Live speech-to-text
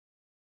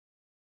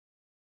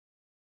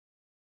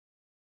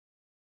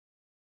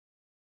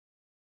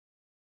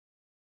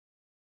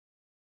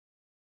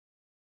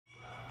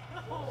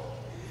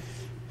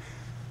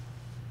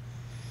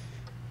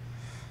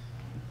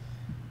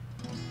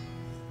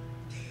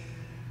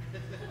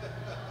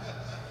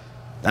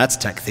That's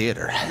tech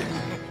theater.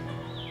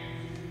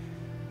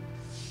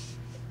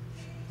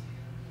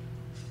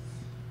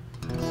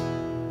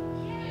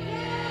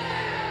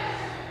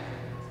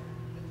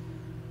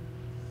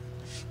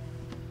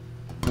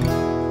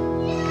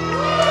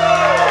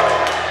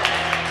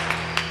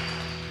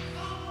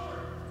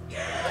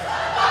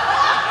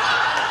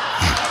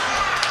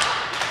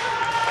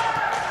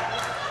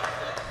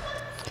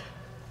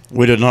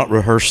 We did not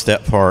rehearse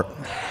that part.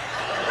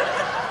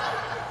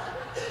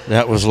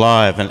 That was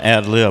live and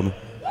ad lib.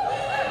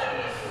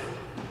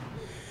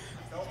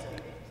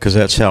 Because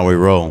that's how we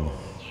roll.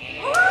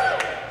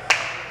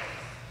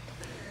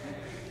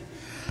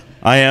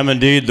 I am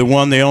indeed the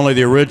one, the only,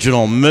 the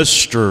original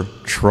Mr.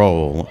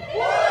 Troll.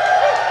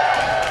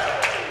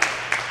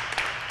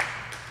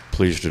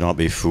 Please do not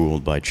be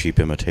fooled by cheap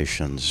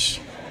imitations.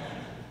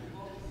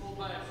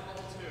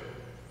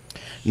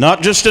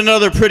 Not just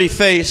another pretty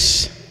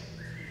face.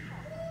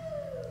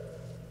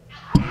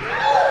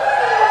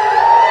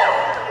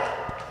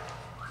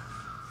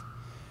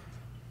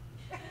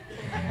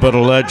 But a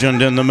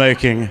legend in the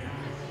making,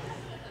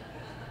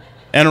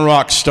 and a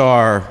rock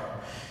star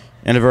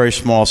in a very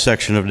small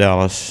section of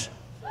Dallas.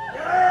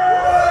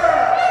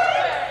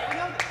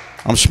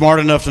 I'm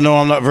smart enough to know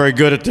I'm not very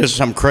good at this.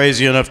 I'm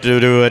crazy enough to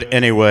do it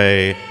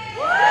anyway.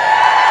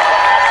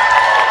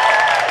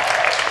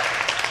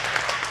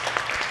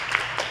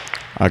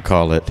 I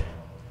call it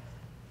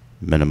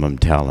minimum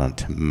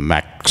talent,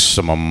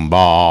 maximum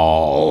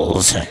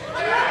balls.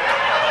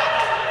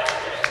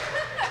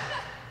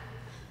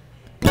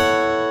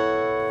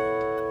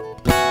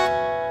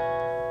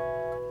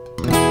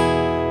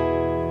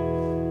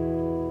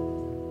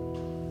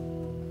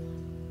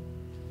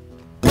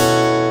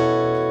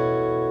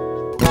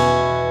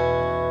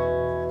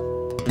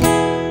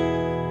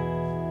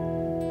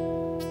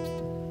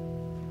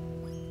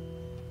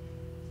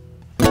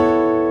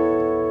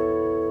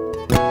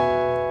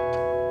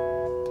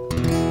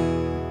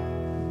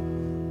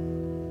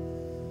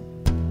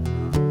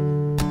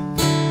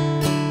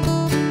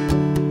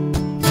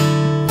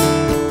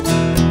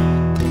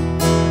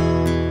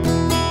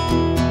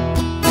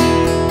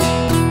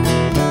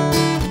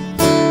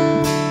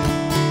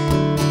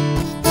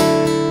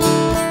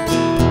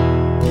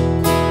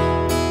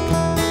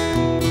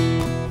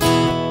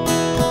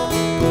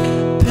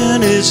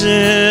 Pennies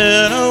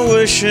in a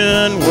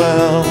wishing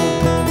well,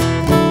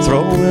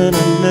 throw in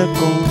a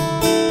nickel.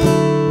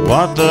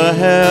 What the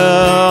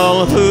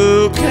hell?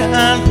 Who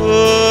can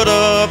put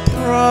a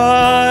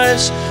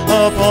price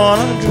upon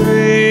a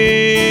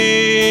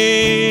dream?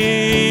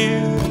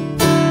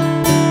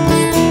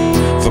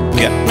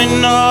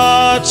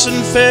 Forget-me-nots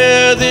and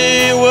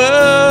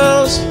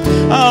fare-thee-wells,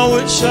 I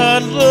wish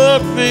I'd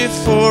looked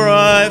before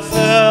I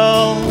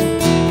fell.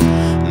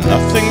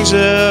 Nothing's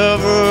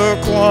ever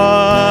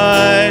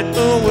quite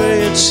the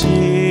way it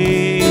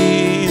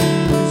seems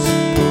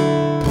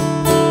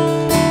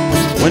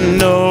when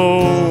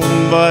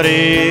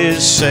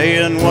nobody's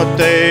saying what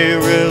they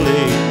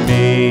really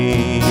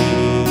mean.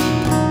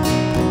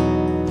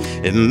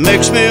 It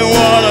makes me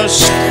wanna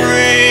scream.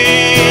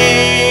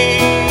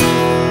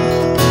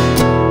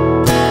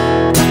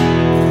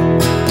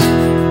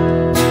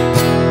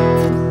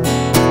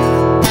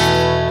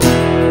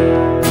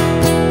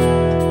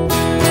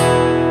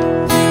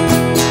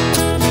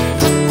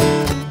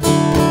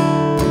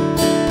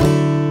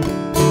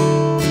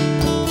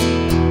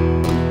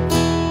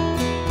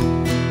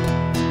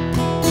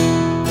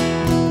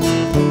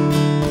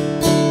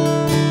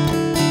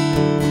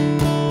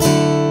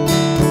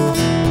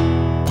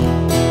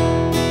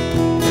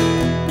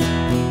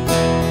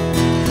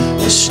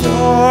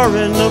 Star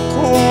in the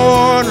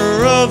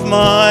corner of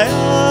my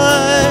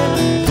eye,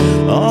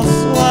 a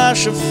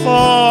flash of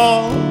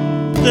fall,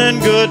 then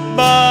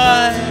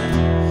goodbye.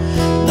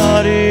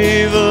 Not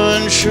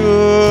even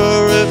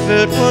sure if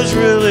it was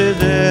really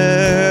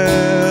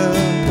there.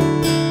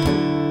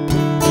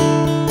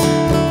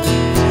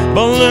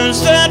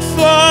 Balloons that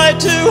fly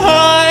too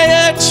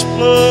high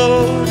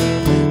explode,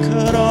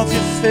 cut off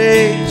your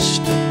face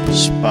to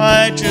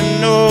spite your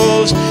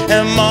nose.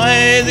 Am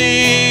I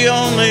the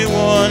only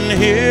one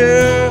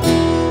here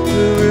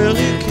who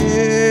really cares?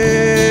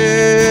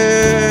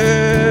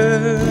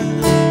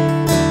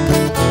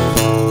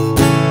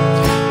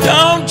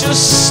 Don't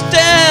just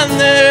stand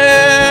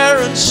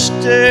there and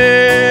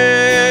stare.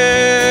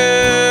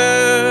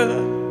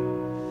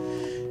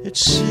 It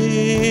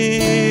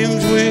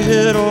seems we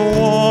hit a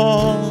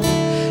wall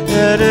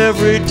at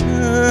every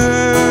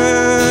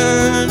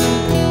turn.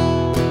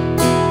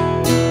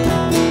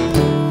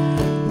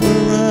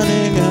 We're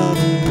running out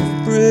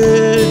of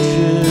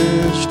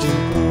bridges to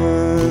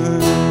burn.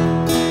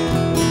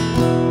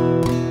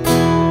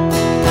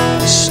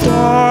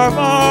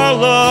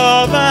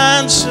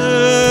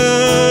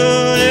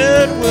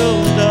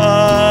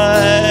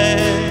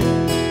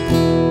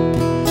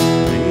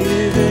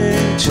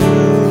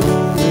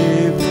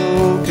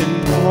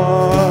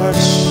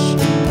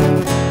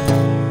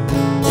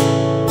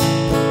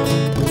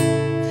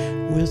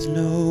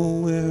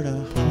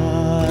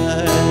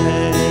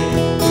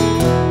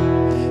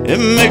 it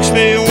makes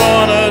me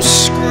wanna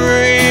scream.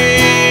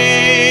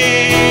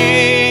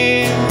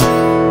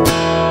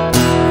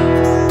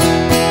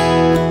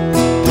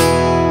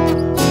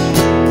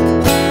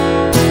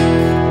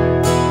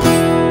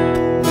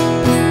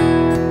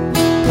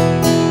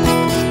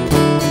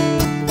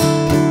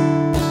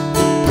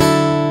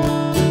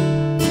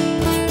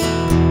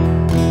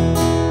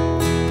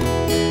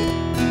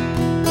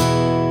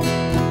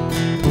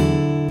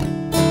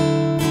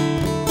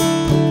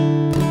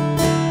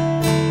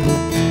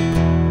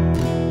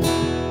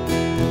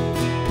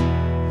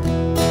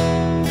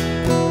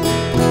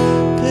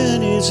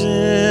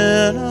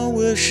 In a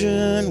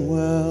wishing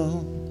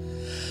well,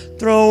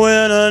 throw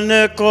in a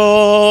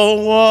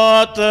nickel,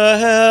 what the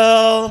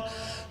hell?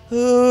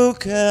 Who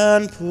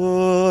can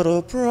put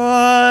a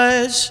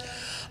price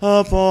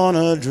upon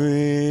a dream?